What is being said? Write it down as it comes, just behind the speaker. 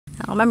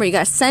Remember, you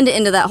gotta send it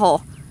into that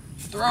hole.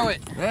 Throw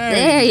it.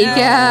 There you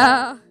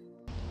go.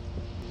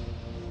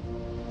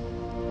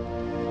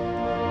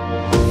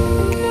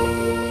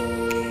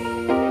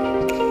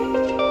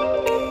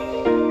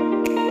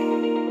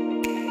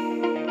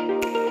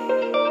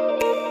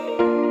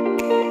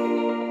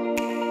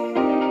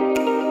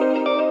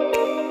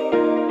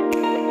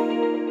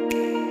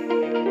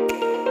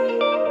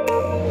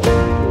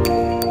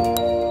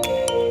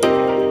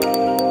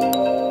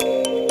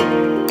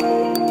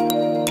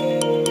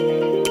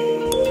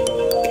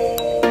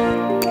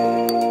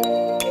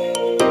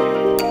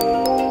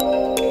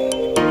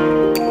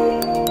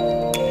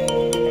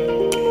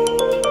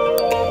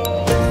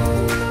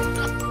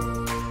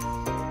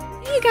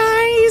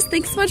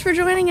 Thanks so much for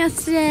joining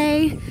us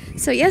today.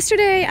 So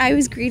yesterday I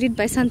was greeted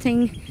by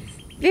something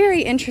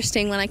very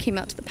interesting when I came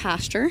out to the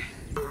pasture.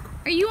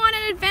 Are you on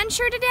an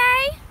adventure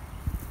today?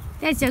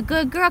 That's a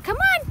good girl. Come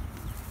on.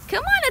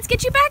 Come on, let's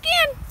get you back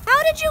in.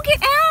 How did you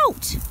get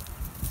out?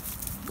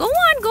 Go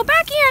on, go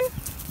back in.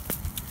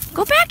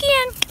 Go back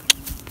in.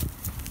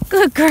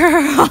 Good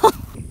girl.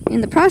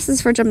 In the process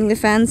for jumping the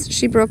fence,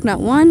 she broke not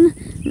one,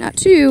 not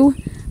two,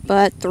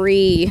 but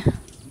 3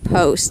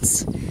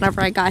 posts. Whenever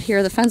I got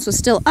here, the fence was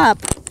still up,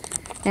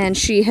 and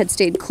she had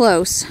stayed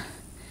close.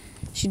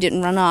 She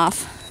didn't run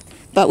off.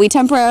 But we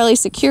temporarily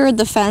secured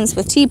the fence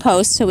with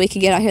T-posts so we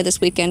could get out here this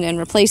weekend and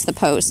replace the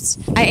posts.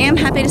 I am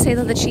happy to say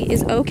though that she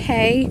is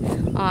okay.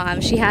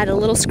 She had a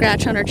little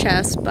scratch on her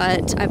chest,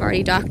 but I've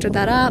already doctored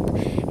that up,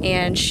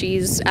 and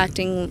she's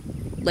acting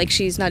like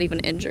she's not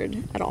even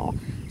injured at all.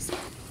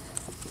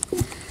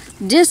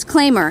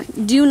 Disclaimer,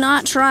 do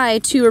not try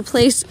to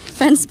replace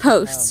fence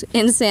posts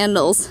in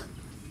sandals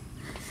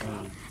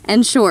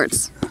and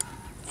shorts.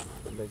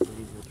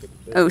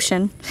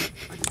 Ocean.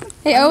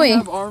 Hey, Owie. I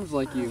have arms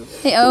like you.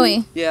 Hey,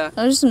 Owie. Yeah.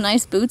 Those are some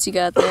nice boots you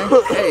got there.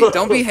 Hey,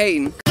 don't be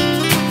hating.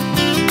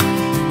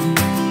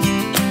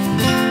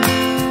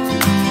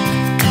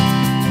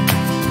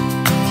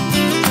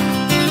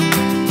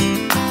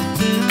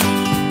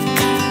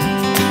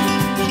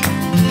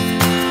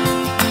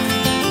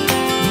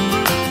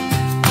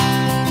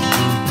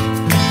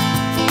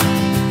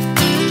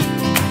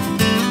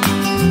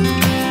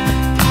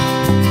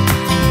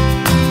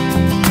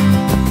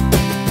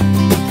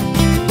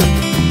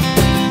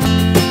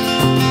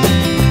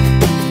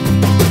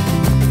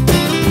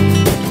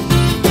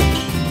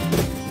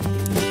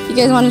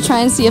 You guys want to try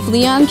and see if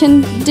Leon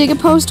can dig a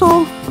post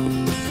hole? Sure.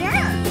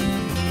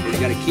 You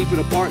gotta keep it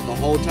apart the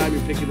whole time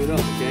you're picking it up,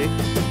 okay?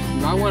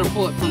 I want to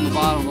pull it from the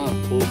bottom up.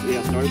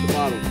 Yeah, start at the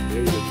bottom.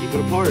 There you go, keep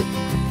it apart.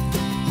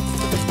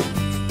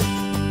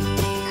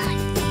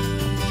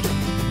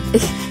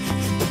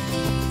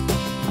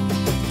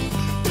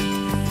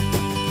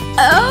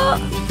 Oh!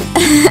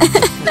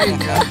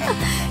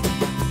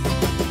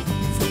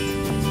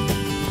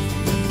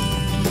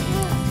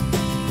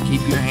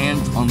 Keep your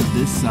hands on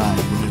this side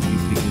whenever you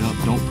pick it up.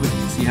 Don't put,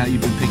 see how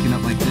you've been picking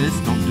up like this?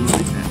 Don't do it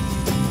like that.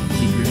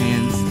 Keep your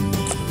hands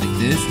like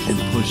this and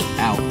push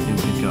out and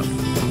pick up,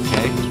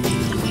 okay?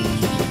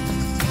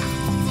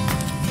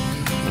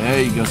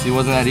 There you go. See,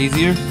 wasn't that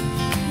easier?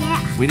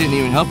 Yeah. We didn't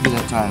even help you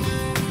that time.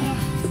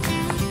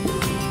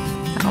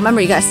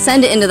 Remember, you gotta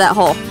send it into that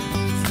hole.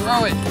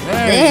 Throw it.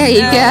 There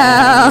you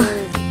go.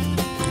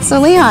 So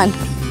Leon,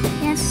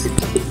 Yes.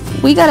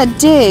 we gotta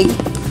dig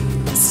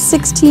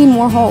 16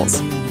 more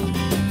holes.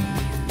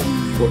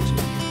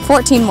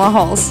 14 more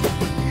holes.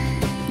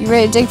 You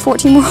ready to dig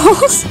 14 more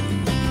holes?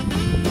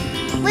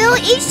 We'll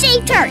each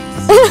take turns.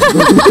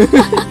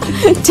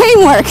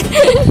 Teamwork.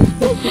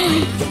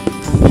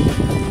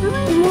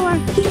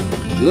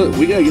 Look,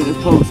 we gotta get this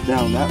post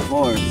down that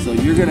far, so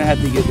you're gonna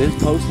have to get this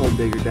post hole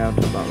digger down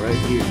to about right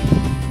here.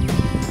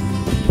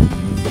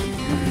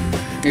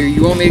 Here,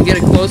 you want me to get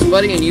it close,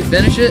 buddy, and you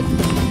finish it?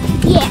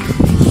 Yeah.